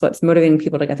What's motivating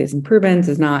people to get these improvements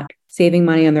is not saving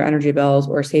money on their energy bills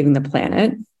or saving the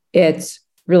planet. It's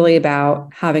really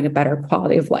about having a better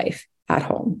quality of life at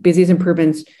home, because these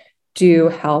improvements do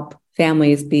help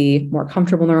families be more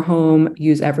comfortable in their home,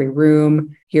 use every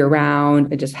room year round,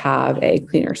 and just have a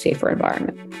cleaner, safer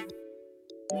environment.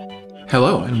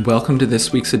 Hello, and welcome to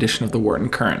this week's edition of the Wharton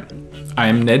Current. I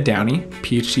am Ned Downey,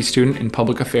 PhD student in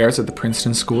Public Affairs at the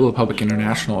Princeton School of Public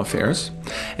International Affairs.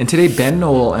 And today, Ben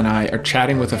Knoll and I are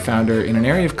chatting with a founder in an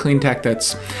area of clean tech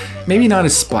that's maybe not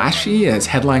as splashy as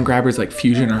headline grabbers like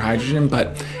fusion or hydrogen,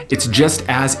 but it's just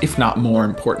as, if not more,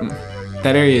 important.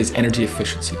 That area is energy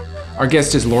efficiency. Our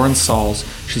guest is Lauren Salz.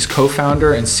 She's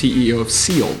co-founder and CEO of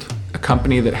Sealed, a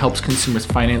company that helps consumers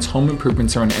finance home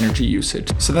improvements around energy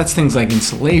usage. So that's things like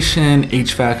insulation,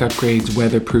 HVAC upgrades,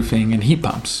 weatherproofing, and heat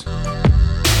pumps.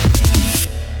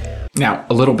 Now,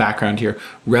 a little background here.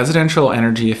 Residential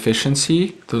energy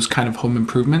efficiency, those kind of home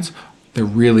improvements, they're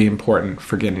really important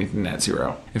for getting to net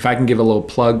zero. If I can give a little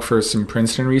plug for some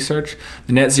Princeton research,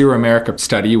 the Net Zero America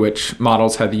study, which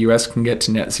models how the US can get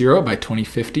to net zero by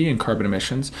 2050 in carbon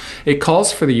emissions, it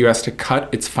calls for the US to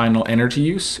cut its final energy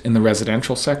use in the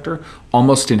residential sector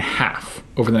almost in half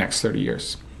over the next 30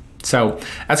 years. So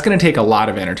that's going to take a lot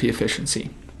of energy efficiency.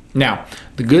 Now,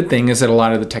 the good thing is that a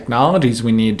lot of the technologies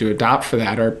we need to adopt for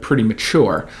that are pretty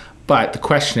mature, but the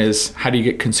question is, how do you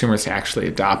get consumers to actually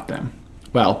adopt them?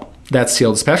 Well, that's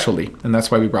Sealed's specialty, and that's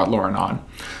why we brought Lauren on.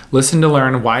 Listen to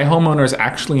learn why homeowners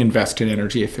actually invest in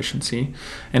energy efficiency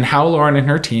and how Lauren and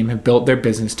her team have built their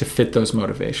business to fit those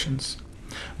motivations.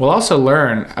 We'll also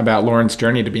learn about Lauren's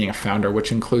journey to being a founder,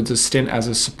 which includes a stint as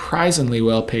a surprisingly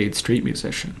well-paid street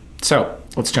musician. So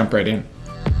let's jump right in.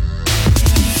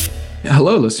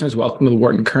 Hello, listeners. Welcome to the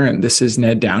Wharton Current. This is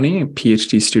Ned Downey, a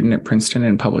PhD student at Princeton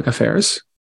in Public Affairs.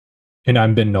 And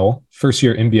I'm Ben Knoll,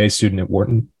 first-year MBA student at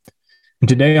Wharton. And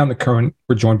today on The Current,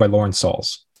 we're joined by Lauren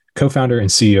Salz, co-founder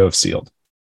and CEO of Sealed.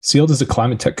 Sealed is a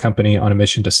climate tech company on a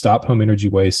mission to stop home energy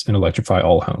waste and electrify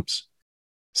all homes.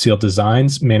 Sealed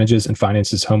designs, manages, and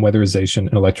finances home weatherization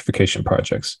and electrification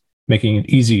projects, making it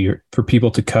easier for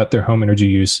people to cut their home energy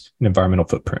use and environmental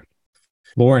footprint.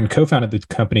 Lauren co-founded the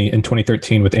company in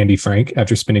 2013 with Andy Frank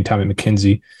after spending time at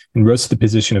McKinsey and rose to the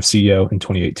position of CEO in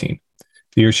 2018.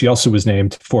 The year she also was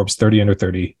named Forbes 30 Under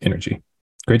 30 Energy.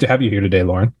 Great to have you here today,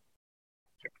 Lauren.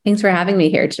 Thanks for having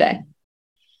me here today.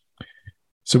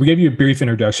 So we gave you a brief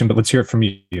introduction, but let's hear it from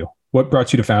you. What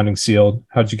brought you to founding Sealed?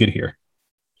 How did you get here?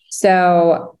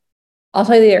 So I'll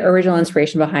tell you the original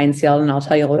inspiration behind Sealed, and I'll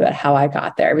tell you a little bit about how I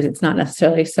got there, because it's not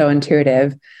necessarily so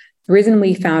intuitive. The reason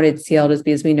we founded Sealed is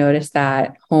because we noticed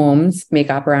that homes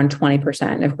make up around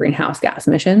 20% of greenhouse gas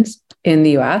emissions in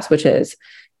the US, which is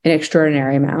an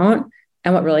extraordinary amount.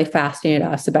 And what really fascinated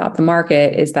us about the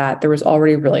market is that there was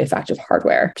already really effective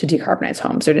hardware to decarbonize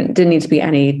homes. There didn't need to be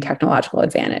any technological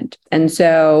advantage. And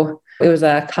so it was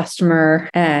a customer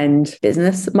and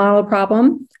business model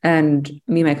problem. And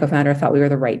me and my co-founder thought we were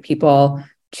the right people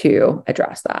to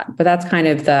address that. But that's kind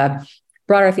of the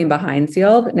broader theme behind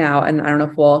Sealed now. And I don't know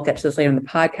if we'll get to this later in the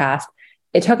podcast.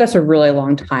 It took us a really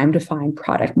long time to find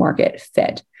product market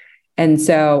fit. And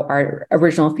so our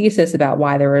original thesis about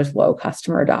why there was low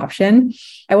customer adoption,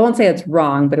 I won't say it's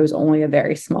wrong, but it was only a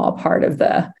very small part of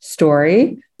the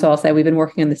story. So I'll say we've been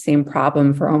working on the same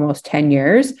problem for almost 10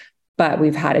 years, but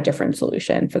we've had a different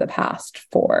solution for the past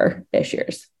 4-ish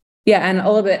years. Yeah, and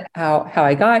a little bit how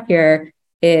I got here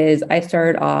is I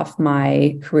started off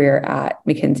my career at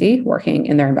McKinsey, working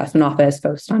in their investment office,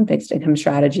 focused on fixed income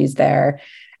strategies there.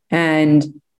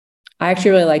 And I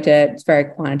actually really liked it. It's very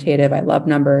quantitative. I love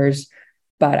numbers,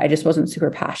 but I just wasn't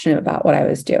super passionate about what I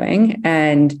was doing.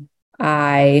 And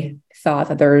I thought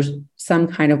that there was some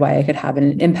kind of way I could have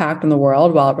an impact on the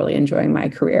world while really enjoying my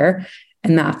career.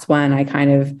 And that's when I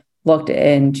kind of looked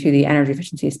into the energy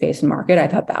efficiency space and market. I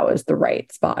thought that was the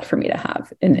right spot for me to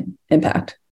have an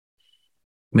impact.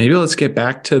 Maybe let's get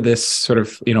back to this sort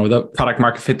of, the product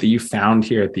market fit that you found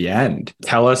here at the end.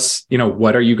 Tell us,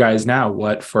 what are you guys now?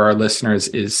 What for our listeners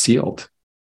is Sealed?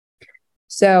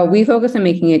 So we focus on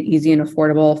making it easy and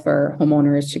affordable for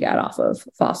homeowners to get off of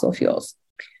fossil fuels.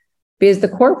 Because the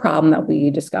core problem that we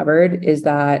discovered is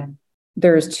that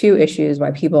there's 2 issues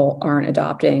why people aren't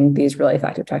adopting these really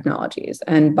effective technologies.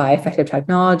 And by effective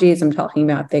technologies, I'm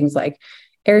talking about things like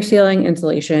air sealing,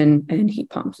 insulation, and heat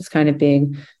pumps. It's kind of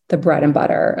being the bread and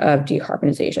butter of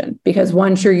decarbonization. Because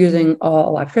once you're using all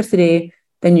electricity,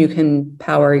 then you can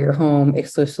power your home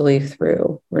exclusively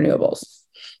through renewables.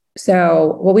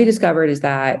 So what we discovered is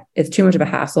that it's too much of a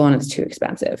hassle and it's too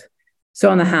expensive. So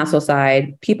on the hassle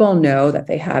side, people know that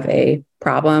they have a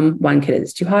problem. One kid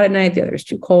is too hot at night, the other is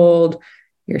too cold.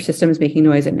 Your system is making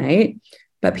noise at night.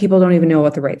 but people don't even know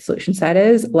what the right solution set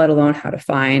is, let alone how to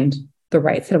find the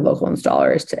right set of local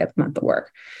installers to implement the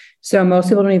work. So most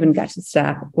people don't even get to the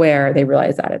step where they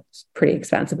realize that it's pretty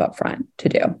expensive upfront to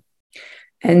do.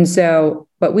 And so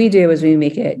what we do is we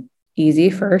make it easy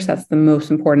first. That's the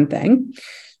most important thing.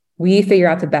 We figure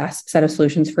out the best set of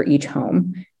solutions for each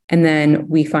home. And then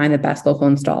we find the best local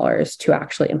installers to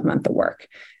actually implement the work.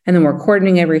 And then we're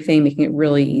coordinating everything, making it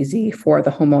really easy for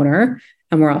the homeowner.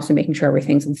 And we're also making sure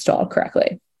everything's installed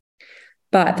correctly.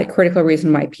 But the critical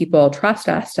reason why people trust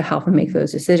us to help them make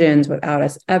those decisions without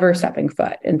us ever stepping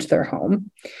foot into their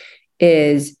home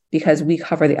is because we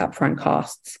cover the upfront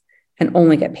costs and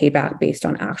only get paid back based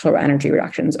on actual energy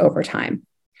reductions over time.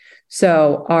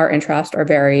 So our interests are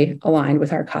very aligned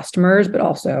with our customers, but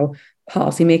also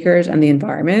policymakers and the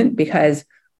environment, because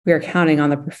we are counting on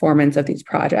the performance of these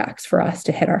projects for us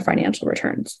to hit our financial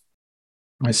returns.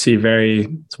 I see.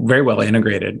 It's very well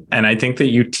integrated. And I think that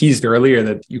you teased earlier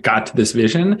that you got to this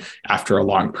vision after a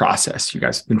long process. You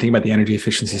guys have been thinking about the energy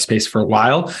efficiency space for a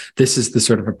while. This is the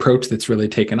sort of approach that's really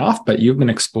taken off, but you've been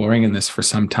exploring in this for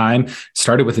some time,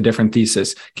 started with a different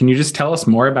thesis. Can you just tell us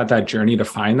more about that journey to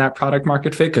find that product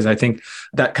market fit? Because I think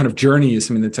that kind of journey is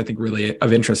something that's, I think, really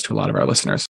of interest to a lot of our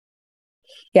listeners.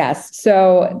 Yes.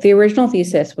 So the original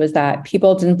thesis was that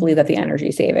people didn't believe that the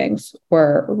energy savings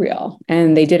were real,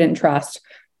 and they didn't trust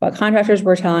what contractors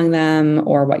were telling them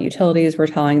or what utilities were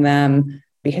telling them,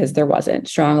 because there wasn't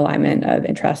strong alignment of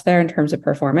interest there in terms of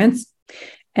performance.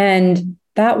 And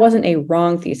that wasn't a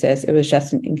wrong thesis. It was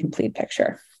just an incomplete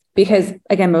picture. Because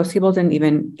again, most people didn't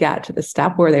even get to the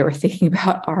step where they were thinking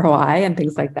about ROI and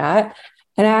things like that.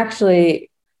 And actually,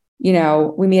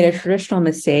 we made a traditional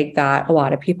mistake that a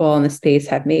lot of people in the space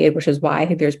have made, which is why I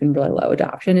think there's been really low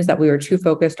adoption, is that we were too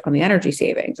focused on the energy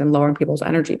savings and lowering people's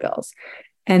energy bills.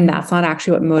 And that's not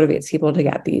actually what motivates people to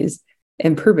get these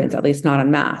improvements, at least not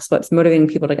en masse. What's motivating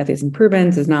people to get these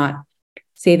improvements is not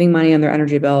saving money on their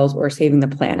energy bills or saving the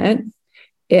planet.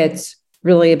 It's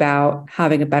really about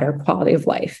having a better quality of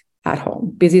life at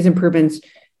home, because these improvements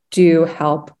do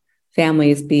help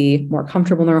families be more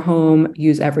comfortable in their home,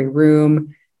 use every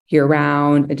room year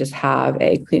round, and just have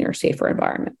a cleaner, safer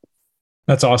environment.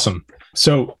 That's awesome.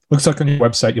 So looks like on your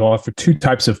website, you'll offer two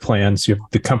types of plans. You have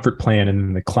the comfort plan and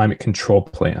then the climate control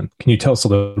plan. Can you tell us a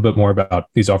little bit more about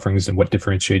these offerings and what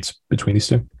differentiates between these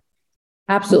two?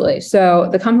 Absolutely. So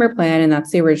the comfort plan, and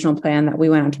that's the original plan that we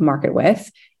went out to market with,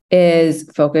 is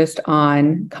focused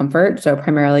on comfort. So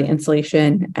primarily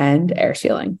insulation and air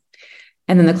sealing.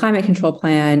 And then the climate control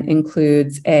plan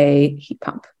includes a heat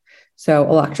pump. So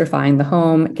electrifying the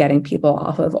home, getting people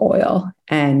off of oil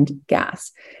and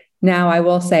gas. Now, I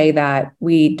will say that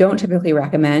we don't typically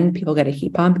recommend people get a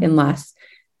heat pump unless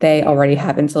they already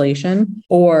have insulation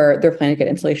or they're planning to get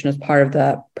insulation as part of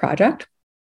the project,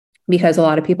 because a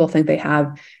lot of people think they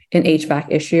have an HVAC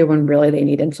issue when really they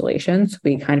need insulation. So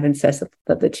we kind of insist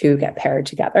that the two get paired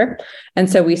together. And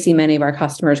so we see many of our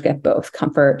customers get both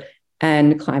comfort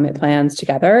and climate plans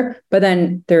together. But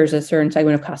then there's a certain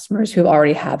segment of customers who've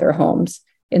already had their homes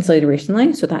insulated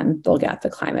recently. So then they'll get the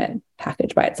climate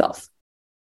package by itself.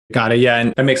 Got it. Yeah.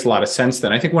 And that makes a lot of sense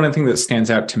then. I think one of the things that stands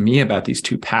out to me about these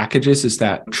two packages is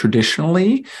that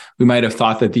traditionally we might have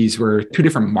thought that these were two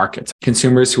different markets.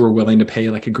 Consumers who are willing to pay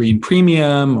like a green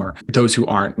premium or those who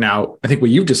aren't. Now, I think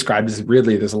what you've described is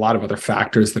really there's a lot of other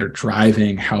factors that are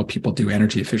driving how people do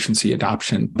energy efficiency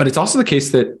adoption. But it's also the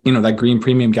case that, that green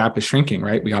premium gap is shrinking,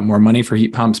 right? We got more money for heat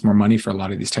pumps, more money for a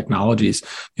lot of these technologies,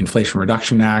 Inflation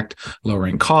Reduction Act,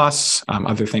 lowering costs,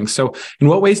 other things. So in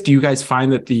what ways do you guys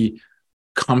find that the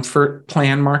comfort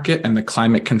plan market and the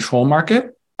climate control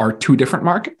market are two different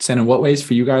markets? And in what ways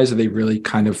for you guys are they really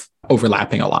kind of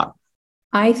overlapping a lot?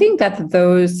 I think that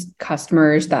those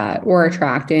customers that we're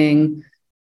attracting,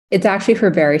 it's actually for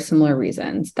very similar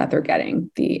reasons that they're getting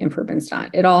the improvements done.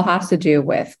 It all has to do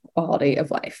with quality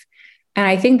of life. And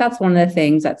I think that's one of the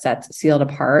things that sets Sealed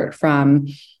apart from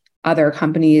other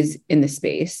companies in the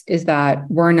space, is that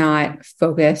we're not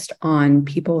focused on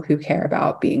people who care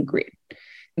about being green.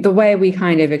 The way we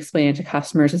kind of explain it to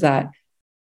customers is that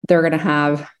they're going to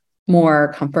have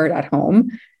more comfort at home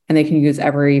and they can use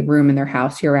every room in their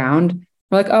house year round.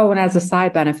 We're like, and as a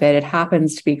side benefit, it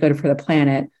happens to be good for the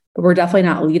planet, but we're definitely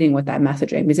not leading with that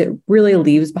messaging, because it really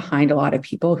leaves behind a lot of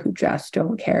people who just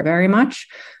don't care very much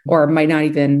or might not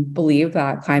even believe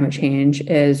that climate change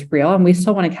is real. And we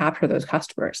still want to capture those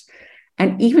customers.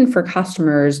 And even for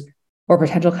customers or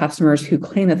potential customers who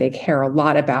claim that they care a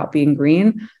lot about being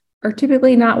green, are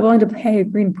typically not willing to pay a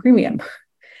green premium.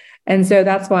 And so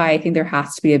that's why I think there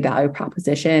has to be a value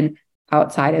proposition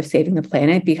outside of saving the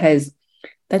planet, because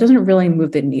that doesn't really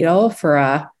move the needle for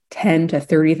a $10,000 to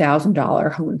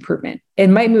 $30,000 home improvement. It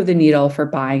might move the needle for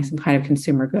buying some kind of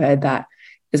consumer good that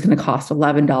is going to cost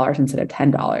 $11 instead of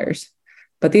 $10.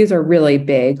 But these are really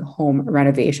big home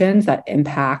renovations that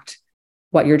impact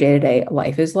what your day-to-day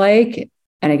life is like.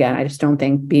 And again, I just don't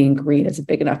think being green is a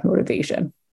big enough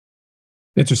motivation.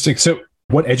 Interesting. So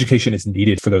what education is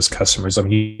needed for those customers? I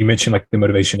mean, you mentioned like the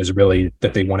motivation is really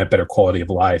that they want a better quality of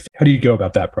life. How do you go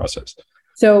about that process?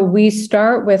 So we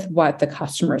start with what the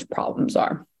customer's problems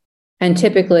are. And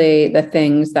typically the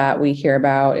things that we hear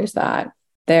about is that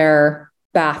their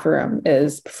bathroom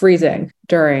is freezing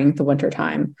during the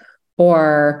wintertime,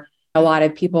 or a lot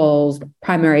of people's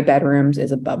primary bedrooms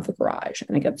is above the garage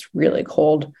and it gets really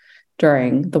cold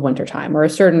during the wintertime, or a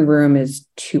certain room is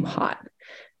too hot.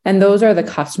 And those are the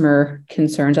customer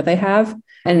concerns that they have.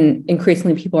 And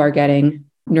increasingly people are getting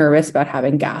nervous about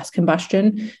having gas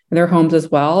combustion in their homes as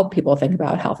well. People think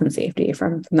about health and safety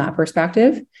from that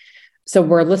perspective. So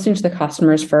we're listening to the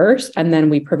customers first, and then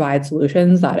we provide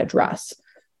solutions that address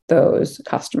those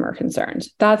customer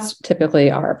concerns. That's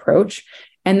typically our approach.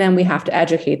 And then we have to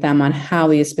educate them on how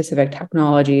these specific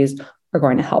technologies are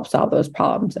going to help solve those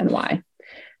problems and why.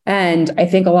 And I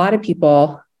think a lot of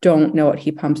people don't know what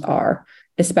heat pumps are,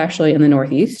 especially in the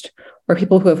Northeast, where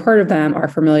people who have heard of them are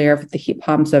familiar with the heat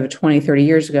pumps of 20, 30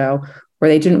 years ago, where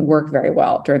they didn't work very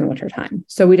well during the wintertime.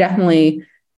 So we definitely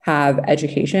have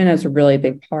education as a really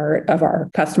big part of our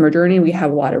customer journey. We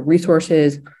have a lot of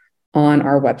resources on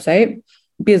our website,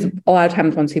 because a lot of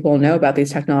times once people know about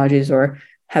these technologies or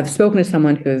have spoken to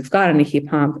someone who's gotten a heat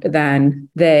pump, then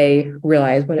they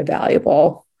realize what a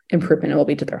valuable improvement it will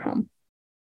be to their home.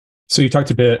 So you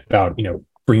talked a bit about,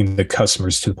 bringing the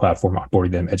customers to the platform,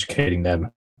 onboarding them, educating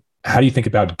them. How do you think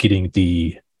about getting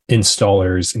the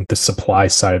installers and the supply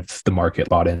side of the market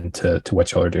bought into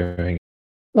what y'all are doing?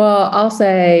 Well, I'll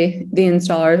say the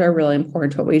installers are really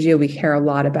important to what we do. We care a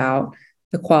lot about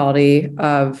the quality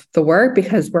of the work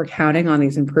because we're counting on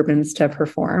these improvements to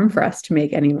perform for us to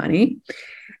make any money.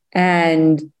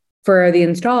 And for the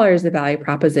installers, the value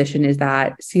proposition is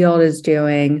that Sealed is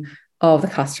doing all of the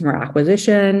customer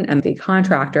acquisition, and the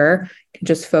contractor can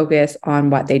just focus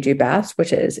on what they do best,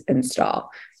 which is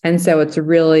install. And so it's a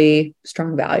really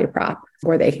strong value prop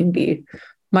where they can be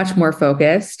much more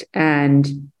focused.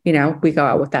 And, we go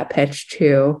out with that pitch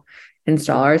to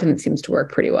installers and it seems to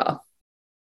work pretty well.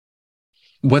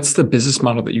 What's the business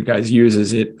model that you guys use?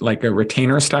 Is it like a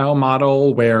retainer style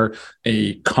model where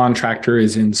a contractor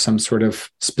is in some sort of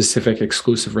specific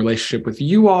exclusive relationship with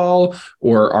you all?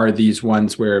 Or are these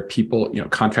ones where people,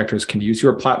 contractors can use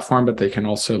your platform, but they can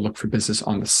also look for business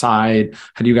on the side?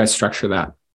 How do you guys structure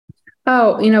that?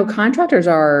 Oh, contractors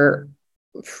are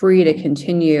free to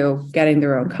continue getting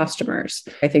their own customers.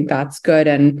 I think that's good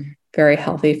and very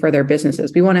healthy for their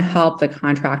businesses. We want to help the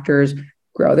contractors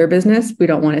grow their business. We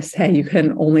don't want to say you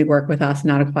can only work with us,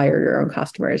 not acquire your own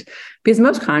customers, because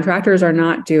most contractors are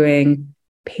not doing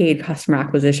paid customer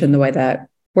acquisition the way that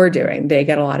we're doing. They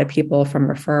get a lot of people from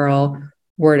referral,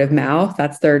 word of mouth.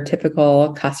 That's their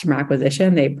typical customer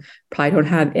acquisition. They probably don't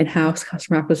have in-house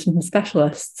customer acquisition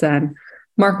specialists and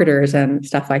marketers and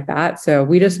stuff like that. So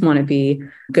we just want to be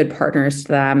good partners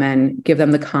to them and give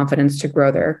them the confidence to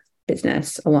grow their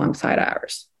business alongside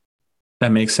ours.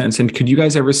 That makes sense. And could you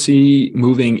guys ever see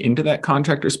moving into that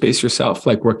contractor space yourself,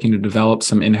 like working to develop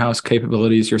some in-house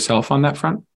capabilities yourself on that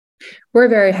front? We're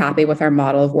very happy with our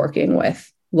model of working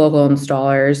with local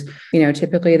installers.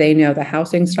 Typically they know the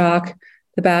housing stock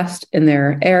the best in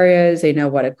their areas. They know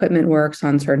what equipment works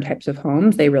on certain types of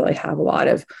homes. They really have a lot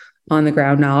of on the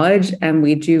ground knowledge. And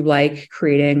we do like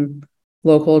creating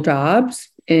local jobs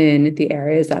in the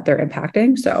areas that they're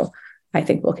impacting. So I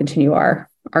think we'll continue our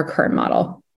current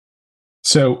model.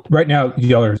 So right now,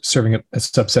 y'all are serving a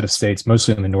subset of states,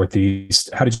 mostly in the Northeast.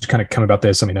 How did you kind of come about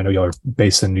this? I mean, I know y'all are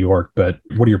based in New York, but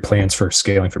what are your plans for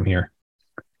scaling from here?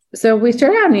 So we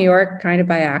started out in New York kind of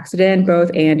by accident. Both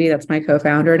Andy, that's my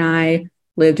co-founder, and I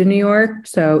lived in New York.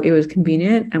 So it was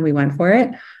convenient and we went for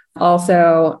it.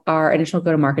 Also, our initial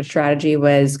go-to-market strategy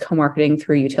was co-marketing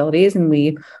through utilities, and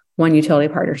we won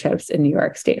utility partnerships in New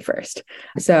York State first.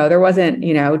 So there wasn't,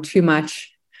 too much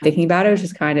thinking about it. It was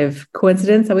just kind of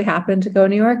coincidence that we happened to go to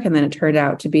New York, and then it turned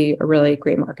out to be a really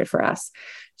great market for us.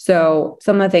 So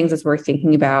some of the things as we're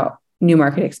thinking about new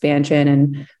market expansion,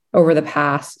 and over the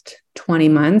past 20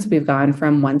 months, we've gone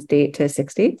from 1 state to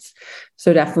 6 states.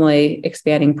 So definitely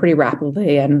expanding pretty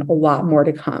rapidly, and a lot more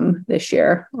to come this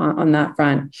year on that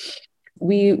front.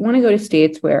 We want to go to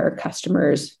states where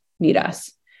customers need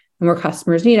us. And where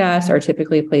customers need us are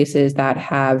typically places that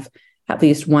have at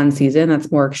least one season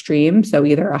that's more extreme. So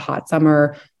either a hot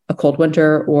summer, a cold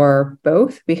winter, or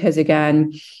both. Because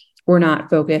again, we're not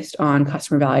focused on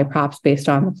customer value props based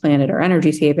on the planet or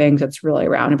energy savings. It's really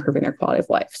around improving their quality of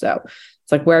life. So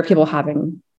it's like, where are people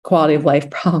having quality of life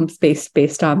problems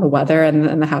based on the weather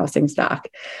and the housing stock?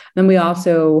 And we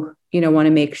also, want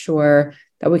to make sure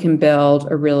that we can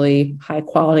build a really high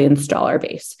quality installer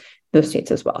base in those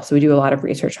states as well. So we do a lot of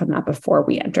research on that before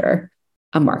we enter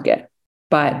a market.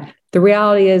 But the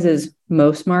reality is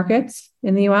most markets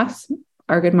in the US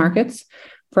are good markets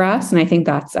for us. And I think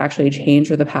that's actually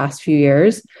changed over the past few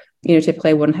years. Typically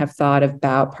I wouldn't have thought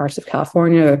about parts of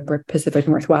California or Pacific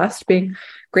Northwest being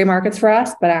great markets for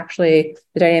us. But actually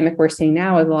the dynamic we're seeing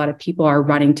now is a lot of people are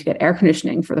running to get air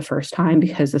conditioning for the first time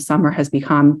because the summer has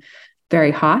become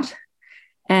very hot.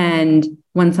 And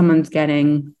when someone's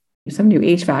getting some new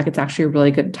HVAC, it's actually a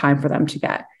really good time for them to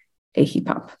get a heat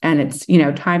pump. And it's,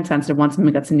 time sensitive. Once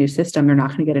someone gets a new system, they're not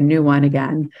going to get a new one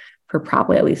again for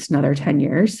probably at least another 10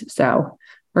 years. So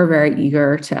we're very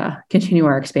eager to continue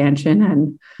our expansion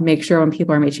and make sure when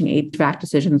people are making HVAC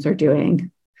decisions, they're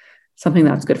doing something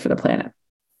that's good for the planet.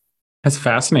 That's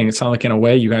fascinating. It sounds like in a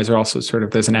way, you guys are also sort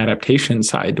of, there's an adaptation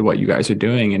side to what you guys are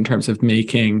doing in terms of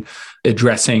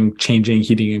addressing changing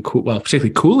heating and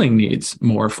particularly cooling needs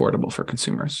more affordable for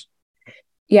consumers.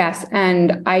 Yes.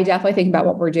 And I definitely think about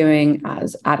what we're doing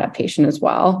as adaptation as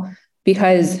well,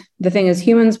 because the thing is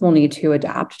humans will need to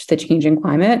adapt to the changing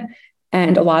climate.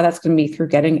 And a lot of that's going to be through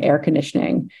getting air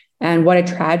conditioning. And what a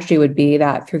tragedy would be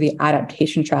that through the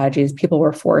adaptation strategies people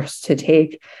were forced to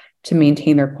take to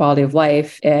maintain their quality of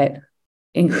life, it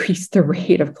increased the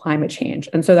rate of climate change.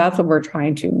 And so that's what we're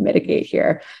trying to mitigate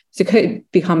here. So it could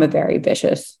become a very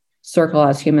vicious circle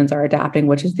as humans are adapting,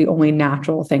 which is the only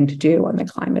natural thing to do when the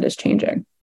climate is changing.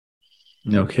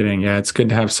 No kidding. Yeah, it's good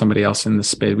to have somebody else in the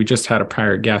space. We just had a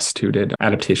prior guest who did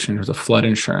adaptation in terms of flood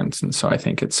insurance. And so I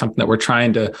think it's something that we're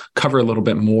trying to cover a little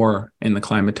bit more in the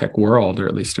climate tech world, or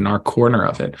at least in our corner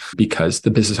of it, because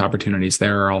the business opportunities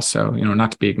there are also,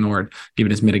 not to be ignored,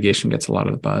 even as mitigation gets a lot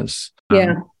of the buzz.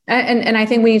 Yeah. And I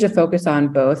think we need to focus on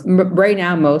both. Right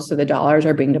now, most of the dollars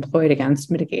are being deployed against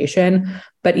mitigation.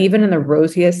 But even in the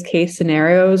rosiest case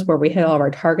scenarios where we hit all of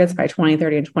our targets by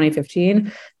 2030 and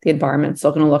 2015, the environment's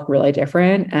still going to look really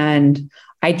different. And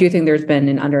I do think there's been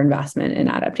an underinvestment in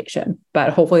adaptation,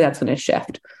 but hopefully that's going to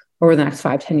shift over the next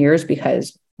 5-10 years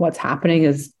because what's happening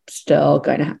is still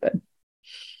going to happen.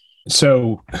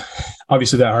 So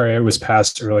obviously that IRA was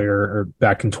passed earlier or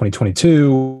back in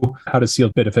 2022. How does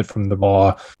Sealed benefit from the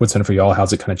law? What's in it for y'all?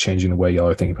 How's it kind of changing the way y'all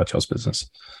are thinking about y'all's business?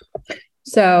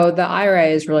 So the IRA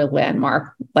is really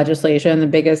landmark legislation, the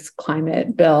biggest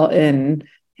climate bill in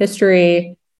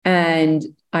history. And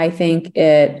I think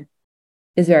it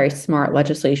is very smart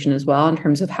legislation as well in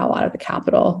terms of how a lot of the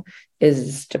capital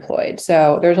is deployed.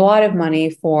 So there's a lot of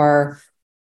money for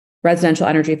residential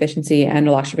energy efficiency and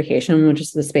electrification, which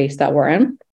is the space that we're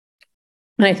in.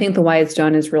 And I think the way it's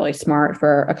done is really smart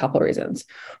for a couple of reasons.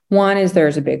 One is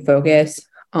there's a big focus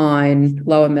on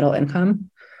low and middle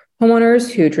income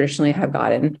homeowners who traditionally have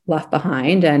gotten left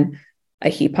behind. And a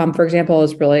heat pump, for example,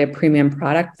 is really a premium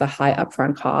product with a high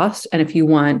upfront cost. And if you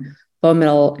want low and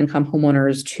middle income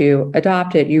homeowners to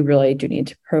adopt it, you really do need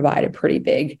to provide a pretty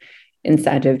big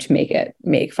incentive to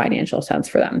make financial sense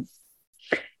for them.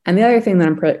 And the other thing that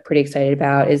I'm pretty excited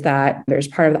about is that there's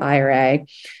part of the IRA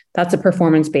that's a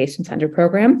performance-based incentive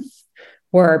program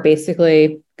where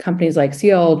basically companies like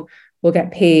Sealed will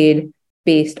get paid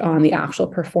based on the actual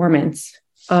performance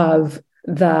of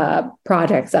the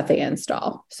projects that they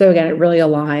install. So again, it really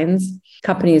aligns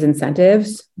companies'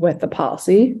 incentives with the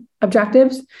policy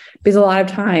objectives, because a lot of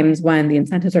times when the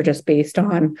incentives are just based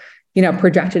on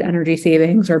projected energy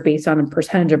savings or based on a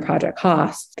percentage of project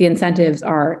costs, the incentives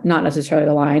are not necessarily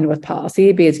aligned with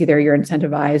policy, because either you're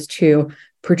incentivized to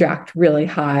project really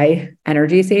high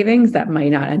energy savings that might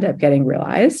not end up getting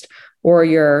realized, or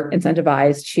you're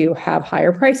incentivized to have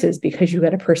higher prices because you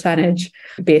get a percentage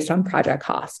based on project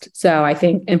cost. So I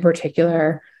think in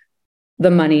particular,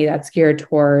 the money that's geared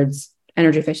towards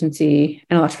energy efficiency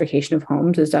and electrification of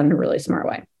homes is done in a really smart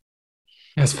way.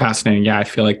 That's fascinating. Yeah, I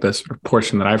feel like this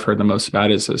portion that I've heard the most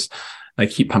about is like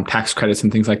heat pump tax credits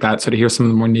and things like that. So to hear some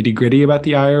of the more nitty gritty about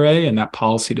the IRA and that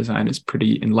policy design is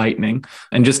pretty enlightening.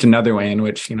 And just another way in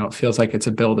which, it feels like it's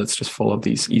a bill that's just full of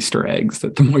these Easter eggs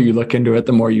that the more you look into it,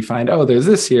 the more you find, oh, there's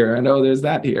this here and oh, there's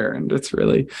that here. And it's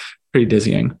really pretty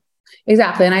dizzying.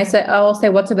 Exactly. And I'll say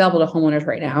what's available to homeowners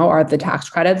right now are the tax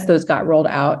credits. Those got rolled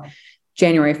out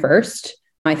January 1st.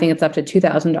 I think it's up to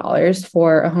 $2,000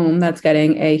 for a home that's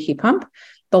getting a heat pump.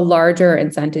 The larger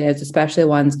incentives, especially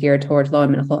ones geared towards low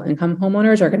and middle income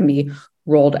homeowners, are going to be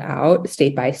rolled out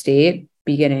state by state,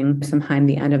 beginning sometime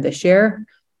the end of this year,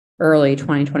 early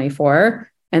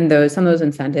 2024. And some of those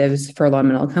incentives for low and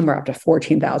middle income were up to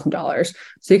 $14,000.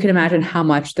 So you can imagine how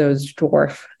much those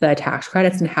dwarf the tax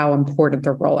credits and how important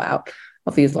the rollout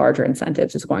of these larger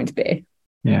incentives is going to be.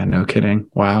 Yeah, no kidding.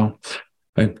 Wow.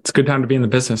 It's a good time to be in the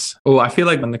business. Well, I feel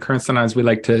like in the current sometimes we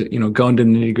like to, go into the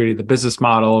nitty gritty of the business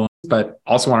model, but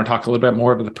also want to talk a little bit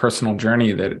more about the personal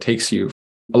journey that it takes you.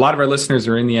 A lot of our listeners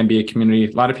are in the MBA community.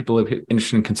 A lot of people are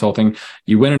interested in consulting.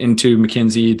 You went into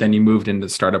McKinsey, then you moved into the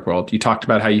startup world. You talked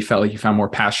about how you felt like you found more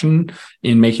passion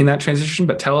in making that transition,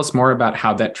 but tell us more about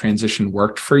how that transition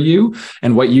worked for you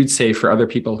and what you'd say for other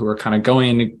people who are kind of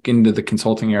going into the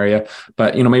consulting area,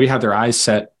 but, maybe have their eyes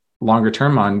set longer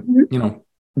term on,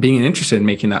 being interested in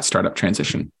making that startup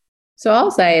transition. So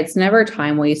I'll say it's never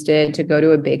time wasted to go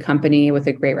to a big company with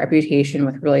a great reputation,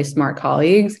 with really smart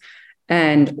colleagues,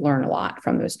 and learn a lot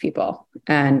from those people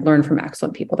and learn from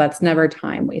excellent people. That's never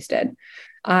time wasted.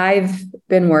 I've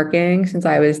been working since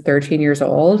I was 13 years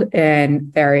old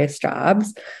in various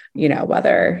jobs,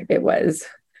 whether it was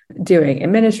doing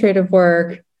administrative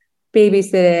work,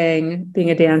 babysitting, being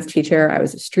a dance teacher. I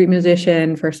was a street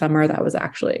musician for summer. That was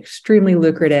actually extremely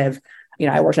lucrative.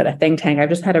 I worked at a think tank. I've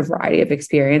just had a variety of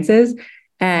experiences,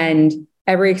 and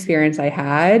every experience I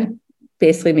had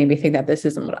basically made me think that this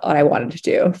isn't what I wanted to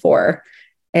do for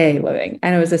a living.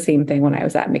 And it was the same thing when I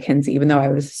was at McKinsey, even though I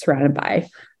was surrounded by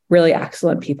really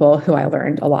excellent people who I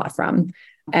learned a lot from.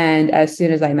 And as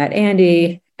soon as I met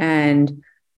Andy and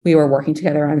we were working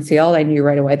together on Sealed, I knew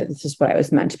right away that this is what I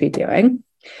was meant to be doing.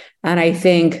 And I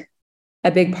think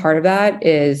a big part of that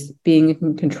is being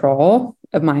in control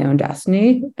of my own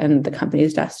destiny and the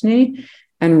company's destiny.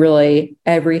 And really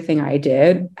everything I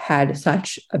did had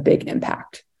such a big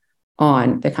impact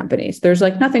on the companies. There's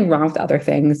nothing wrong with other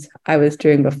things I was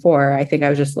doing before. I think I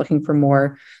was just looking for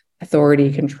more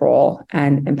authority, control,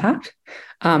 and impact.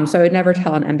 So I would never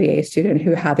tell an MBA student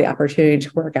who had the opportunity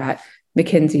to work at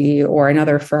McKinsey or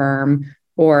another firm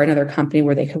or another company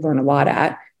where they could learn a lot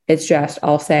at. It's just,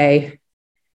 I'll say,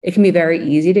 it can be very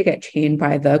easy to get chained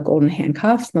by the golden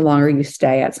handcuffs. The longer you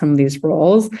stay at some of these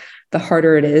roles, the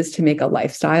harder it is to make a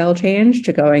lifestyle change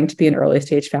to going to be an early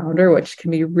stage founder, which can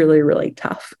be really, really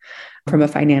tough from a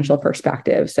financial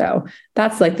perspective. So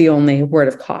that's the only word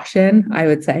of caution I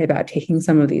would say about taking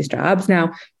some of these jobs.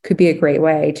 Now, could be a great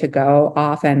way to go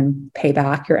off and pay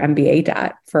back your MBA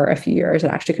debt for a few years.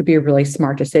 It actually could be a really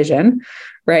smart decision,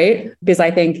 right? Because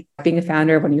I think being a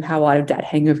founder, when you have a lot of debt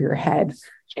hanging over your head,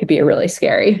 could be a really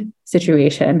scary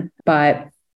situation. But,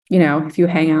 if you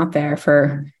hang out there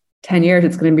for 10 years,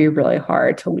 it's going to be really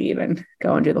hard to leave and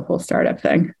go and do the whole startup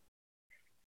thing.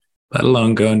 Let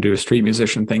alone go and do a street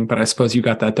musician thing. But I suppose you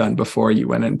got that done before you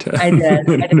went into... I did.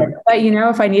 But,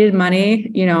 if I needed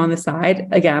money, on the side,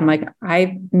 again,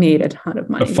 I made a ton of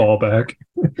money. A fallback.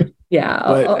 Yeah.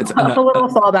 A little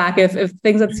fallback. If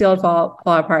things at Sealed fall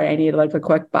apart, I need a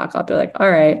quick buck. I'll be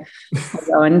all right, I'll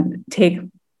go and take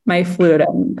my flute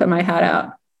and put my hat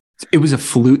out. It was a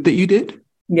flute that you did?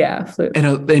 Yeah, flute.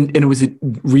 And it was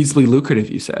reasonably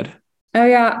lucrative, you said? Oh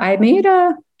yeah. I made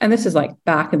and this is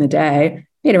back in the day,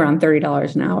 made around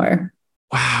 $30 an hour.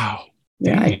 Wow.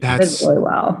 Yeah, I did really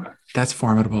well. That's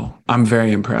formidable. I'm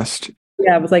very impressed.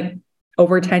 Yeah, it was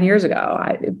over 10 years ago.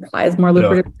 It probably is more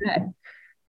lucrative today.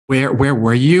 Where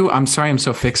were you? I'm sorry I'm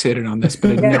so fixated on this,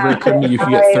 but it never occurred to me you could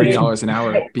get $30 an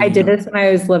hour. I did this when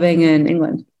I was living in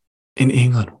England. In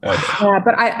England. Wow. Yeah,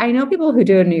 but I know people who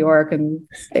do it in New York and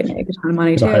they make a ton of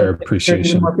money too. Higher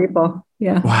appreciation. More people.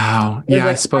 Yeah. Wow. Yeah,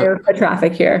 I suppose.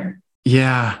 Traffic here.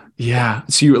 Yeah. Yeah.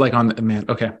 So you were on the man.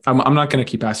 Okay. I'm not going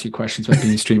to keep asking you questions about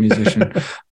being a street musician.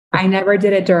 I never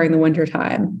did it during the winter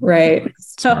time. Right.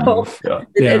 So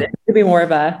it could be more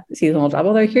of a seasonal job.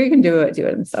 Although here you can do it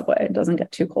in the subway. It doesn't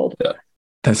get too cold. Yeah.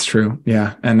 That's true.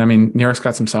 Yeah. And I mean, New York's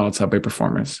got some solid subway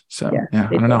performers. So yeah,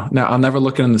 I don't know. No, I'll never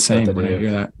look at them the same when I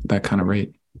hear that kind of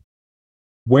rate.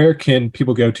 Where can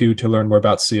people go to learn more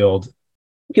about Sealed?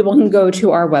 People can go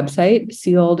to our website,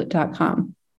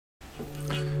 sealed.com.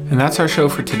 And that's our show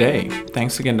for today.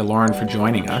 Thanks again to Lauren for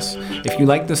joining us. If you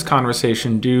like this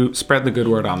conversation, do spread the good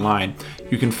word online.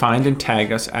 You can find and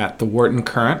tag us at The Wharton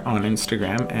Current on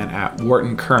Instagram and at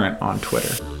Wharton Current on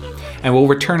Twitter. And we'll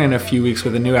return in a few weeks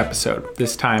with a new episode,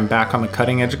 this time back on the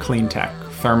cutting edge of clean tech,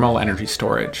 thermal energy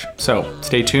storage. So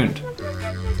stay tuned.